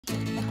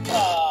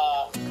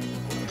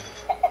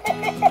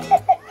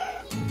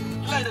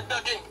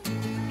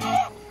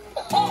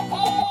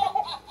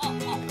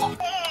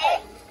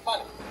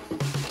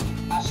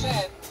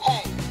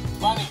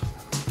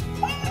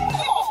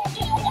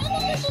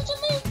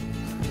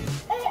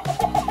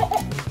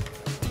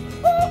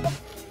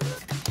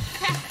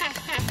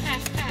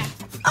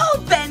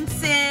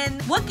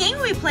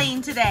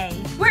playing today?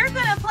 We're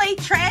gonna play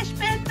Trash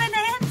Bin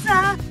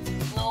Bonanza.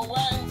 No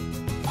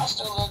way. I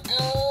still look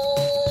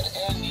good,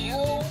 and you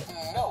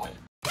know it.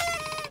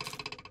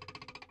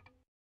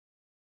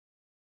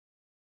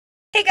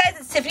 Hey guys,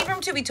 it's Tiffany from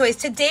Cutie Toys.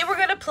 Today we're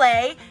gonna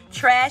play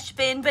Trash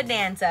Bin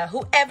Bonanza.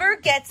 Whoever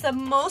gets the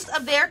most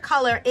of their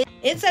color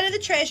inside of the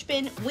trash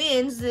bin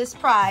wins this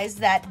prize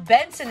that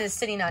Benson is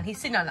sitting on. He's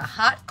sitting on a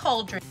hot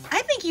cauldron.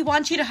 I think he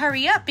wants you to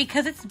hurry up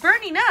because it's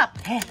burning up.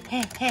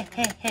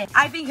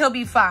 I think he'll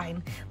be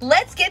fine.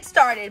 Let's get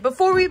started.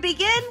 Before we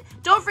begin,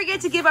 don't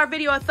forget to give our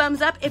video a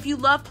thumbs up if you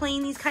love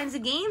playing these kinds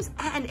of games.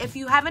 And if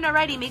you haven't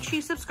already, make sure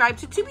you subscribe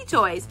to Cutie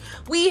Toys.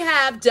 We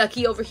have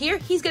Ducky over here.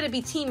 He's gonna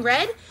be Team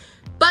Red.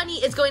 Bunny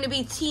is going to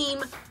be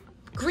Team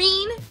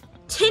Green.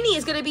 Tinny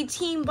is going to be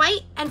Team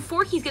White. And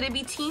Forky's going to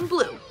be Team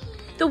Blue.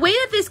 The way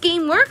that this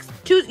game works,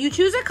 you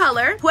choose a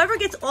color. Whoever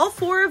gets all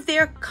 4 of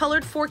their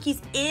colored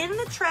Forkies in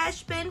the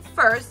trash bin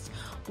first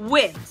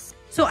wins.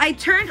 So I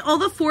turned all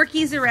the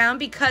Forkies around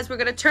because we're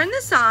going to turn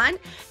this on.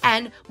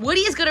 And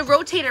Woody is going to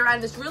rotate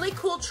around this really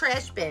cool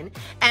trash bin.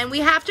 And we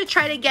have to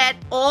try to get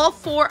all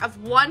 4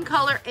 of one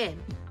color in.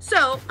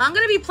 So I'm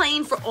going to be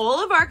playing for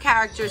all of our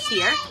characters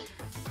here.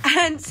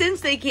 And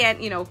since they can't,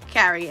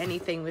 carry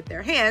anything with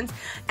their hands,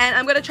 and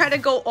I'm gonna try to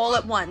go all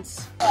at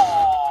once.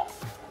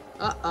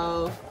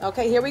 Uh-oh.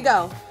 Okay, here we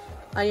go.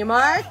 On your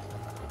mark,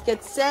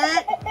 get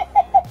set,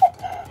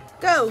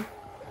 go.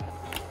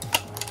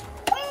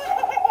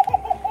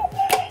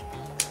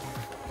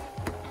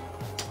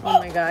 Oh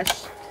my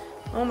gosh.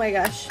 Oh my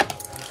gosh.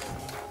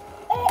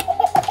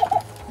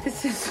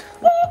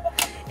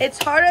 It's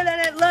harder than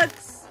it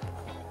looks.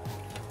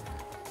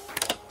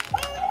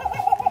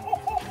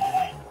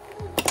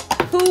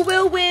 Who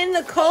will win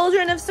the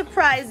Cauldron of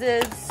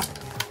Surprises?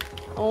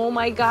 Oh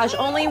my gosh,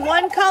 only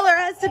one color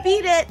has to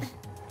beat it.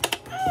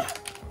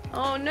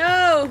 Oh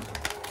no.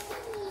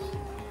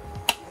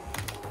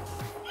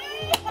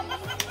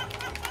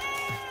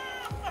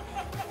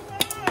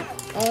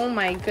 Oh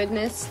my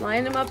goodness,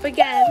 line them up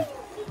again.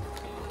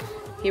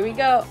 Here we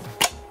go.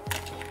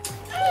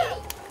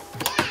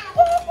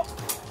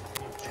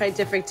 Try a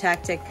different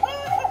tactic.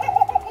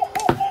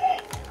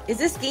 Is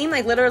this game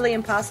like literally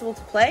impossible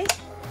to play?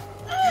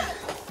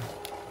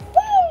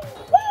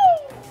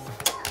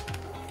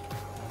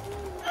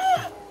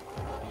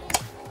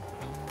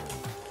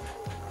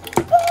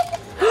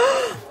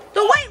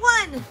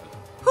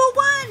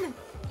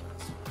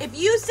 If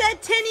you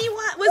said Tinny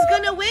was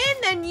gonna win,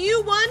 then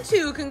you won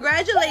too.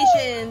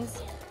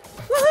 Congratulations.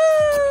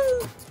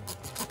 Woohoo!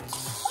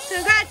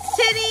 Congrats,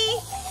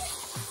 Tinny.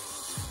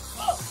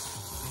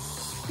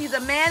 He's a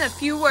man of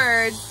few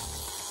words.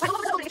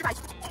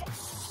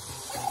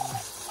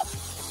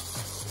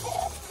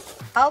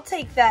 I'll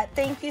take that.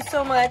 Thank you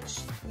so much.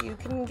 You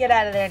can get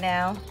out of there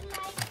now.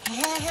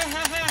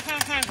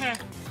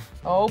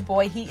 Oh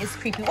boy, he is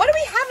creepy. What do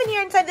we have in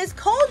here inside this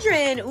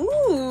cauldron?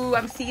 Ooh,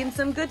 I'm seeing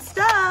some good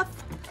stuff.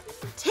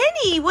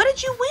 Tinny, what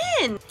did you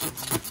win?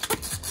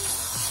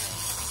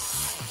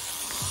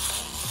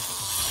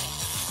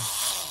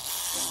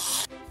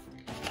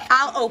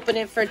 I'll open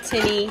it for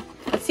Tinny.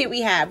 Let's see what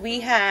we have. We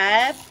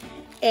have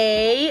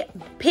a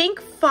pink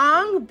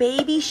Fong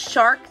baby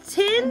shark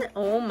tin.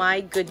 Oh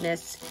my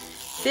goodness.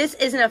 This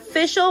is an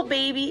official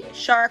baby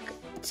shark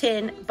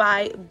tin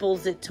by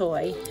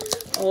Bullsitoy.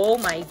 Oh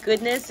my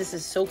goodness, this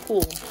is so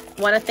cool.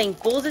 I want to thank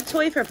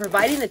Bullsitoy for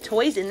providing the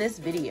toys in this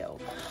video.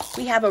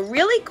 We have a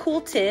really cool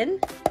tin.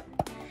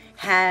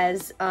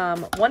 Has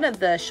one of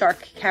the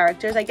shark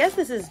characters. I guess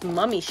this is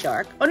Mummy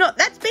Shark. Oh no,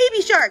 that's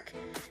Baby Shark.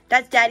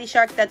 That's Daddy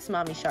Shark, that's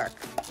Mommy Shark.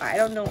 I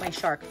don't know my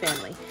shark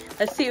family.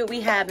 Let's see what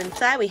we have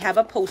inside. We have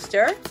a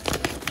poster.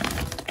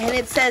 And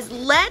it says,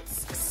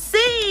 let's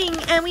sing.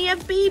 And we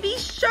have Baby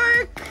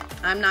Shark.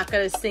 I'm not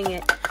gonna sing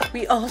it.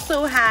 We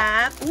also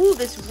have, ooh,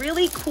 this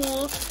really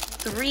cool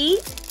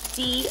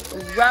 3D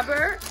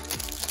rubber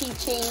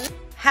keychain.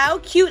 How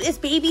cute is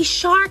Baby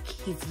Shark?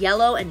 He's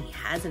yellow and he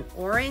has an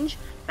orange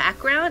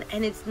background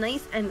and it's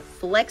nice and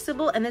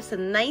flexible, and it's a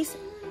nice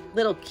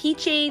little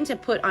keychain to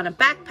put on a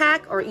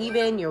backpack or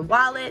even your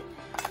wallet.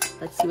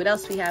 Let's see what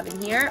else we have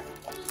in here.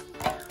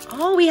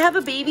 Oh, we have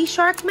a Baby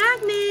Shark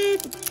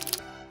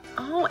magnet.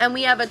 Oh, and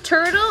we have a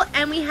turtle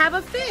and we have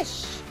a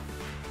fish.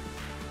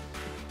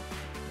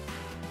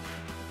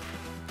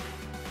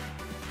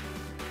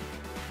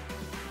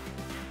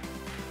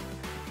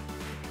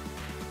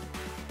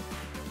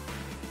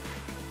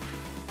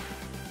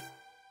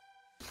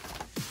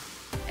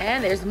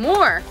 And there's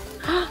more.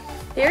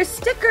 There's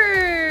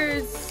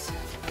stickers.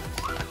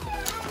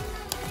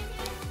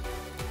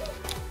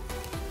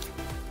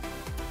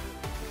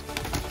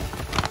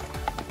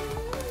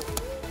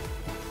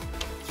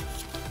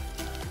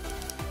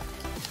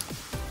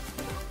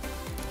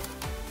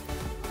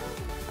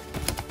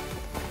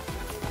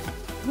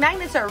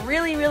 Magnets are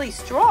really, really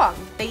strong.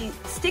 They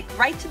stick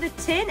right to the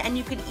tin, and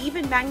you can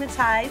even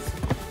magnetize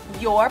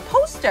your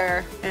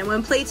poster. And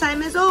when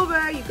playtime is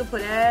over, you can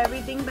put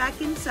everything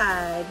back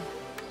inside.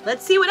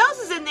 Let's see what else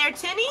is in there,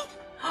 Tinny.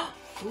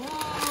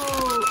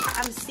 Ooh,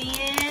 I'm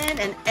seeing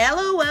an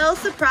LOL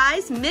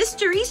surprise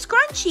mystery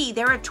scrunchie.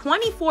 There are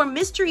 24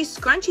 mystery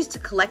scrunchies to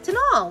collect in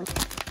all.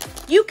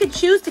 You could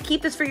choose to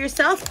keep this for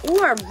yourself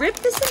or rip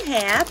this in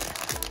half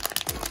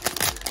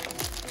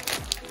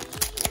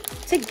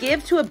to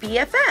give to a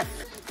BFF.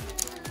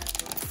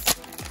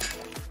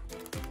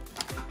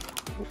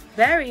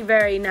 Very,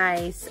 very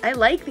nice. I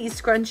like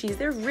these scrunchies.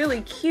 They're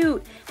really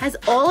cute. Has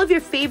all of your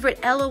favorite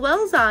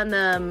LOLs on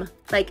them,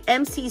 like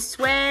MC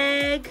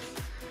Swag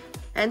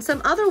and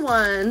some other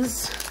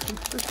ones.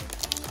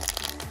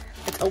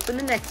 Let's open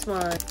the next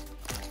one.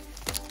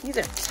 These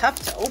are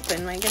tough to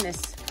open, my goodness.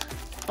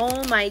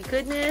 Oh my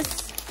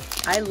goodness.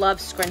 I love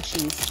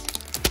scrunchies.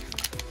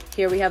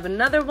 Here we have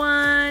another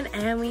one,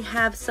 and we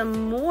have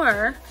some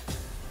more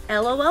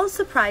LOL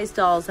surprise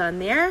dolls on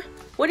there.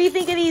 What do you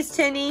think of these,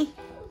 Tinny?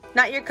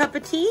 Not your cup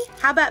of tea?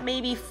 How about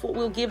maybe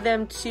we'll give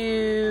them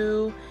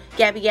to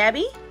Gabby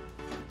Gabby?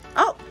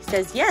 Oh, he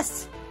says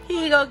yes.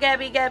 Here you go,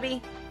 Gabby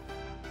Gabby.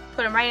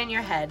 Put them right in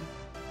your head.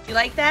 Do you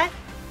like that?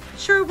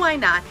 Sure, why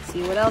not? Let's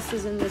see what else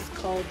is in this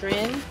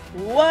cauldron.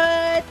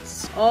 What?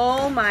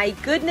 Oh my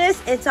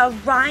goodness, it's a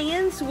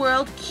Ryan's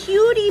World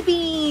Cutie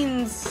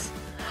Beans.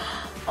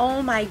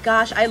 Oh my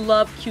gosh, I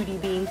love Cutie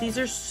Beans. These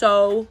are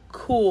so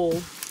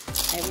cool.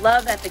 I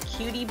love that the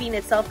Cutie Bean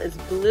itself is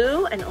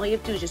blue, and all you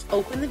have to do is just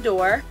open the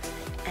door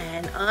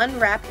and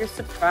unwrap your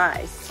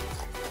surprise.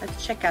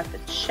 Let's check out the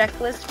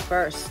checklist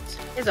first.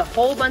 There's a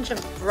whole bunch of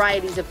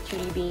varieties of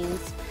Cutie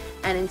Beans,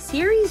 and in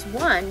Series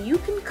 1, you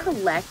can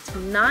collect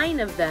 9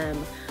 of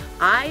them.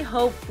 I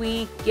hope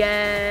we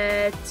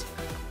get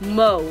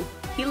Mo.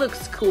 He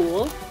looks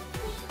cool.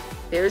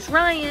 There's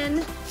Ryan.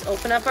 Let's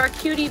open up our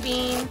Cutie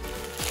Bean.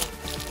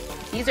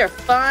 These are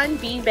fun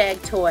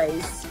beanbag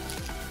toys.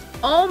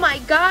 Oh my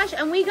gosh,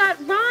 and we got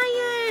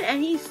Ryan,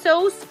 and he's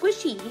so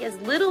squishy. He has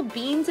little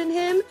beans in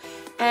him,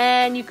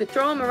 and you could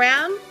throw him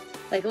around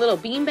like a little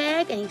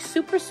beanbag, and he's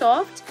super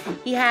soft.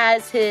 He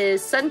has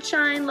his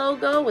sunshine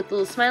logo with a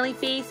little smiley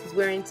face. He's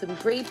wearing some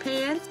gray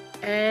pants,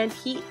 and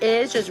he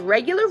is just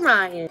regular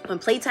Ryan. When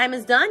playtime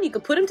is done, you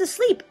could put him to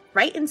sleep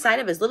right inside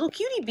of his little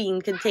Cutie Bean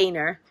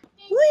container.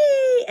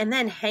 Whee! And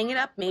then hang it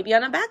up maybe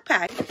on a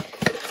backpack.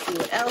 Let's see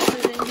what else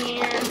is in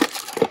here.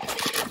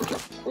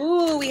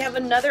 Ooh, we have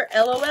another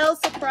LOL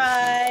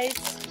surprise.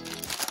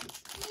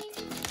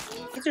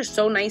 These are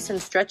so nice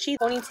and stretchy.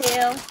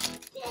 Ponytail.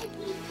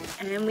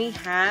 And we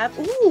have,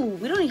 ooh,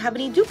 we don't even have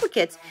any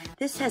duplicates.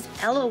 This has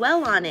LOL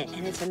on it,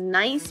 and it's a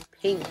nice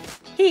pink.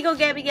 Here you go,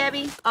 Gabby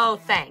Gabby. Oh,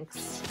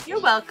 thanks.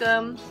 You're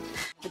welcome.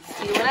 Let's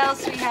see what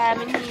else we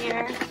have in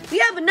here. We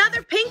have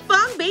another pink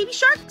bong baby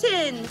shark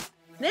tin.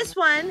 This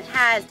one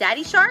has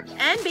Daddy Shark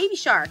and Baby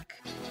Shark.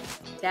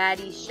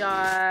 Daddy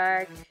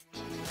Shark,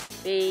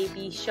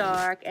 Baby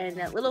Shark, and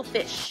that little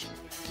fish.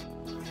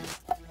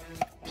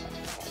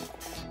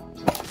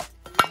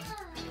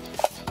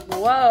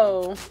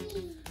 Whoa.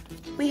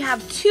 We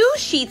have 2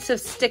 sheets of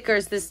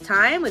stickers this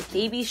time with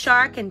Baby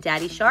Shark and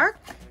Daddy Shark.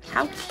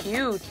 How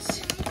cute.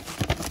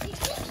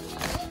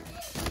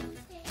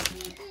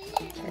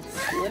 Let's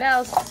see what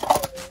else.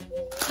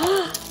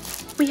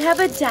 We have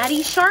a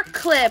Daddy Shark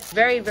clip.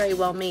 Very, very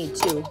well made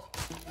too.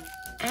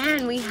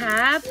 And we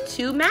have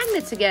 2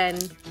 magnets again.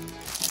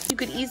 You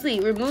could easily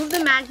remove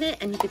the magnet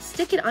and you could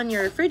stick it on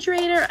your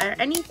refrigerator or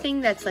anything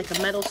that's like a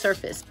metal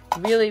surface.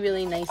 Really,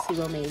 really nicely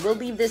well made. We'll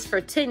leave this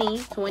for Tinny,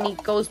 so when he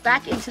goes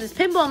back into this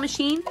pinball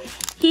machine,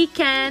 he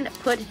can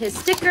put his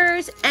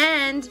stickers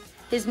and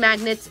his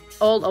magnets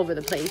all over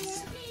the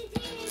place.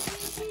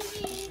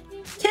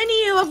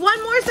 Tinny, you have one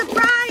more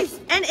surprise,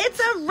 and it's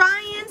a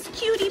Ryan's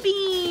Cutie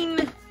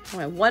Bean. Oh,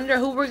 I wonder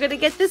who we're gonna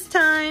get this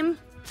time.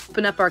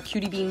 Open up our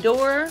Cutie Bean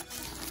door.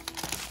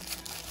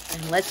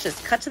 And let's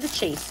just cut to the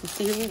chase and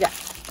see who we got.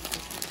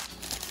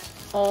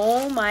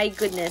 Oh my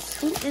goodness,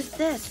 who is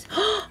this?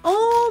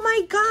 Oh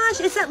my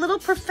gosh, it's that little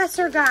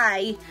professor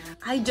guy.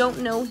 I don't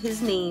know his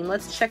name.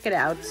 Let's check it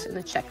out in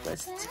the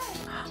checklist.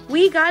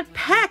 We got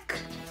Peck.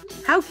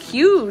 How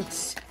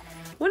cute.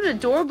 What an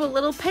adorable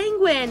little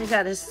penguin. He's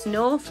got a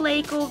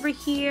snowflake over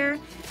here,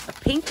 a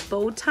pink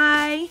bow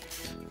tie.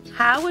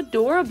 How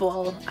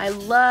adorable. I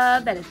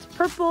love that it's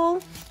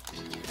purple.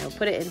 I'll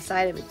put it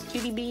inside of its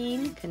Cutie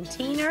Bean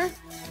container.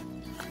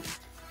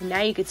 And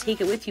now you can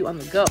take it with you on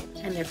the go.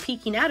 And they're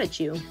peeking out at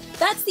you.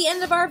 That's the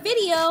end of our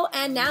video,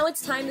 and now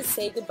it's time to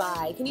say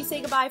goodbye. Can you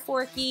say goodbye,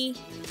 Forky? Do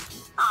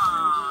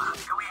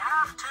we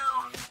have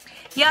to?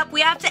 Yep,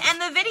 we have to end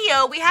the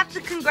video. We have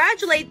to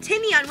congratulate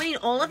Tinny on winning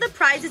all of the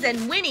prizes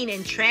and winning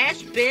in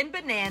Trash Bin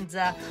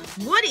Bonanza.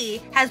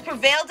 Woody has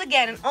prevailed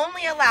again and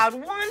only allowed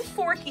one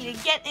Forky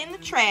to get in the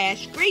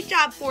trash. Great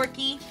job,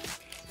 Forky.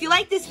 If you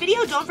like this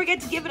video, don't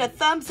forget to give it a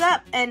thumbs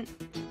up and...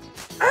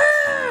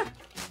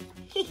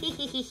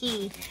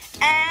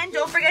 and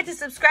don't forget to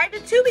subscribe to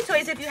Tubi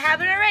Toys if you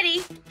haven't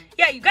already.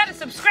 Yeah, you gotta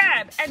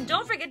subscribe. And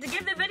don't forget to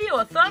give the video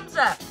a thumbs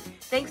up.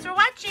 Thanks for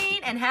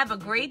watching and have a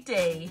great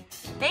day.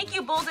 Thank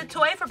you,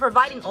 Bullsitoy, for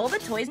providing all the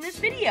toys in this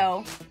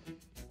video.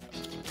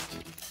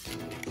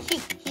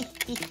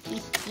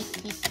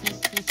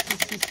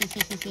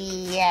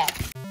 Yeah.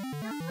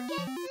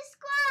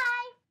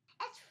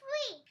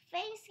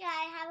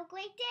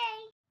 great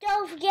day.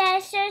 Don't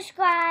forget to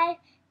subscribe.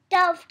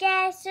 Don't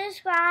forget to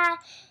subscribe.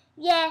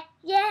 Yeah,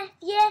 yeah,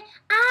 yeah.